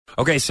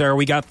Okay, Sarah,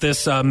 we got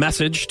this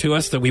message to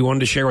us that we wanted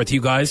to share with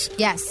you guys.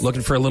 Yes.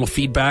 Looking for a little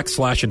feedback /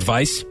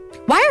 advice.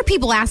 Why are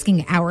people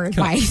asking our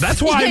advice?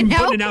 That's why I'm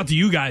putting it out to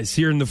you guys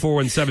here in the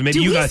 417. Maybe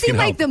you guys can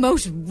help. Do we seem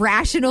like the most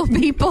rational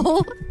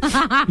people?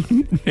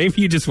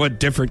 Maybe you just want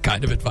different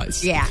kind of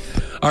advice. Yeah.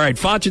 All right,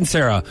 Foch and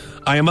Sarah,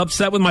 I am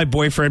upset with my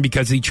boyfriend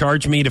because he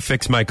charged me to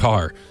fix my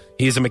car.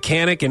 He is a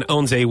mechanic and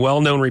owns a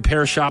well-known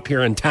repair shop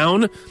here in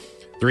town.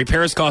 The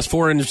repairs cost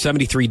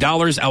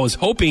 $473. I was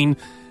hoping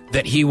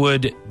that he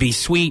would be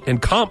sweet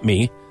and comp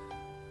me.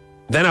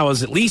 Then I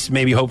was at least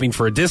maybe hoping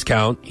for a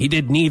discount. He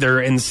did neither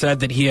and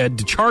said that he had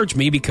to charge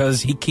me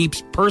because he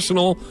keeps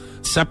personal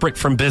separate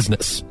from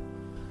business.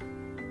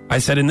 I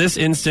said in this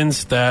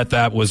instance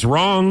that was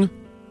wrong.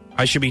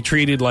 I should be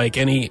treated like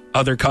any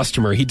other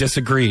customer. He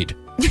disagreed.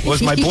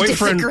 Was my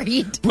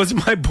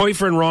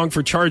boyfriend wrong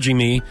for charging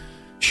me?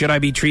 Should I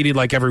be treated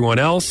like everyone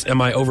else?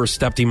 Am I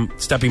overstepping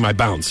my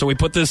bounds? So we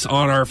put this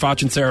on our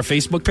Foch and Sarah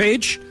Facebook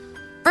page.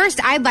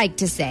 First, I'd like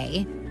to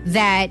say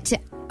that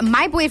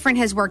my boyfriend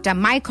has worked on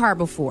my car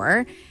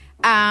before,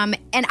 and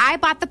I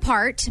bought the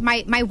part.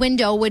 My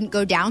window wouldn't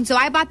go down, so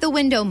I bought the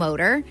window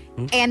motor,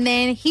 and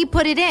then he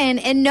put it in,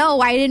 and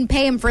no, I didn't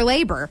pay him for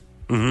labor.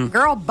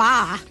 Girl,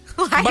 bah.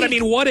 But I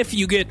mean, what if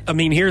you get,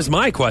 here's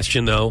my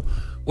question, though.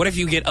 What if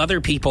you get other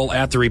people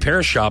at the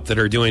repair shop that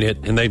are doing it,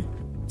 and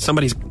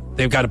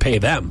they've got to pay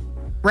them?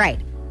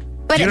 Right.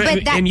 But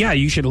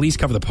you should at least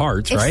cover the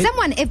parts, right?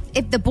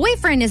 If the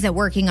boyfriend isn't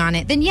working on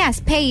it, then yes,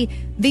 pay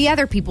the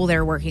other people that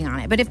are working on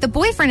it. But if the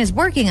boyfriend is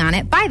working on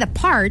it, buy the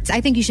parts.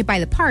 I think you should buy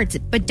the parts,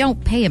 but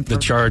don't pay him for the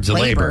charge of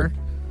labor.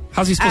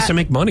 How's he supposed to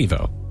make money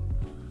though?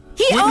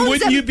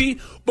 Wouldn't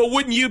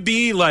you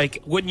be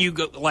like,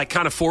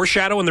 kind of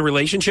foreshadow in the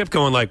relationship,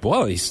 going like,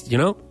 well, he's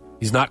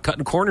not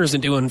cutting corners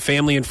and doing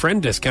family and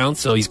friend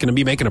discounts, so he's going to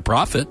be making a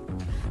profit.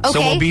 Okay. So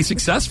we'll be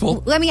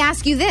successful. Let me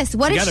ask you this.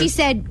 What if she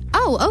said,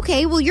 oh,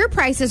 okay, well, your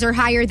prices are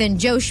higher than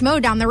Joe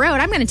Schmo down the road.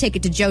 I'm going to take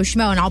it to Joe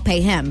Schmo and I'll pay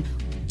him.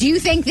 Do you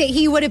think that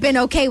he would have been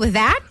okay with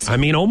that? I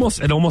mean,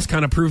 it almost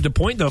kind of proved a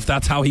point, though, if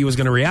that's how he was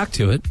going to react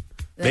to it.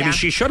 Maybe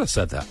she should have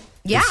said that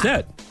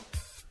instead.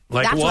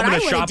 Like, that's I'm going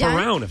to shop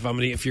around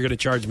if you're going to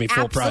charge me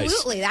full price.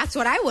 Absolutely. That's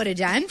what I would have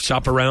done.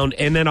 Shop around.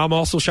 And then I'm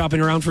also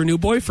shopping around for a new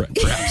boyfriend,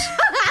 perhaps.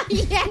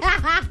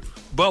 Yeah.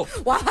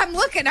 Both. While I'm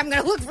looking, I'm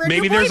going to look for a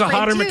Maybe new boyfriend, there's a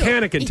hotter too.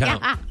 mechanic in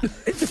town.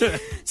 Yeah.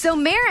 So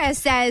Mara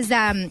says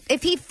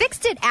if he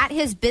fixed it at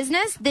his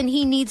business, then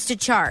he needs to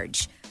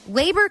charge.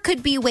 Labor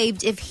could be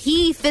waived if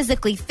he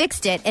physically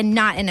fixed it and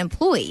not an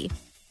employee.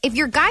 If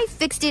your guy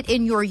fixed it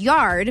in your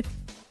yard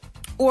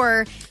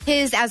or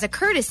his as a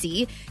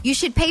courtesy, you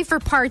should pay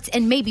for parts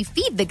and maybe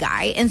feed the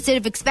guy instead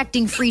of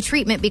expecting free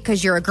treatment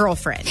because you're a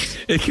girlfriend.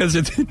 Because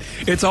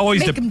it's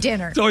always make him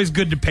dinner. It's always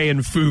good to pay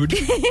in food.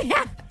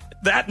 Yeah.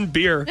 That and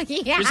beer.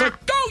 Yeah. He's like,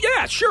 oh,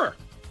 yeah, sure.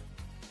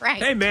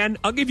 Right. Hey, man,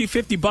 I'll give you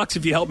 $50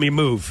 if you help me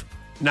move.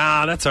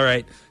 Nah, that's all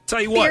right.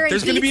 Tell you Beer what,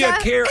 there's going to be a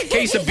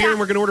case of beer and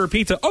we're going to order a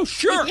pizza. Oh,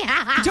 sure.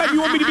 Yeah. You tell me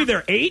you want me to be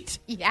there 8?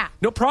 Yeah.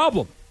 No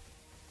problem.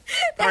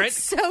 That's all right.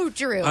 so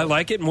true. I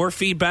like it. More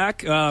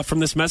feedback from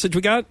this message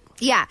we got?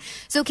 Yeah.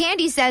 So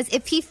Candy says,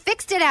 if he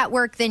fixed it at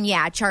work, then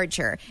yeah, charge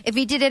her. If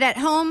he did it at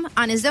home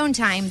on his own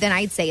time, then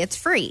I'd say it's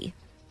free.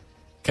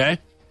 Okay.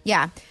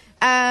 Yeah.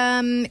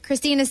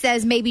 Christina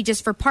says maybe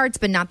just for parts,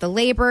 but not the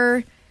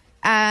labor.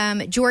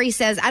 Jory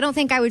says, I don't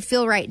think I would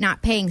feel right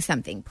not paying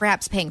something,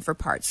 perhaps paying for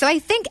parts. So I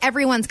think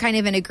everyone's kind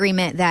of in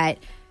agreement that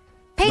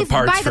buy the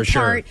part,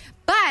 sure.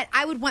 But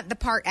I would want the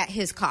part at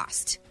his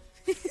cost.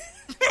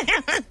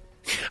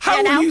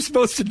 How are you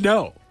supposed to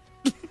know?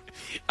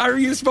 How are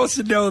you supposed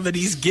to know that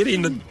he's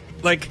getting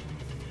the,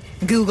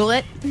 Google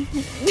it.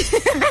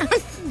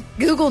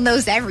 Google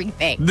knows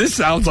everything. This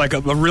sounds like a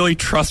really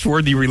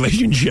trustworthy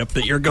relationship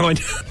that you're going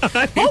to.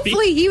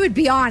 Hopefully he would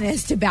be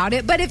honest about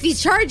it, but if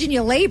he's charging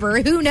you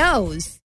labor, who knows?